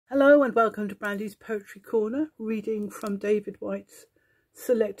Hello and welcome to Brandy's Poetry Corner, reading from David Whyte's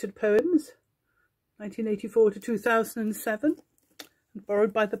Selected Poems, 1984 to 2007, and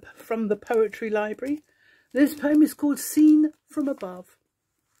borrowed from the Poetry Library. This poem is called Seen from Above.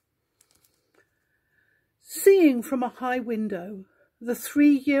 Seeing from a high window, the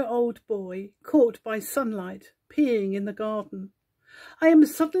 3-year-old boy caught by sunlight peeing in the garden, I am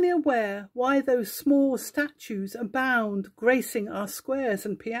suddenly aware why those small statues abound gracing our squares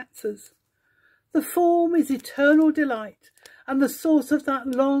and piazzas. The form is eternal delight, and the source of that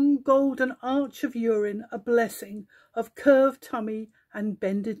long golden arch of urine a blessing of curved tummy and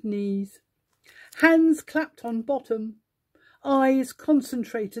bended knees. Hands clapped on bottom, eyes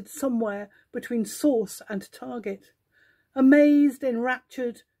concentrated somewhere between source and target. Amazed,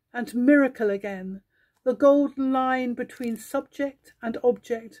 enraptured, and miracle again, the golden line between subject and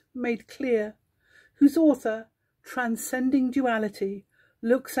object made clear, whose author, transcending duality,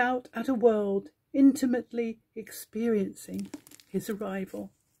 looks out at a world intimately experiencing his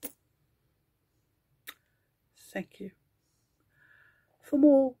arrival. Thank you. For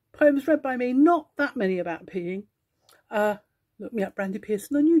more poems read by me, not that many about peeing, look me up Brandy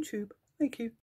Pearson on YouTube. Thank you.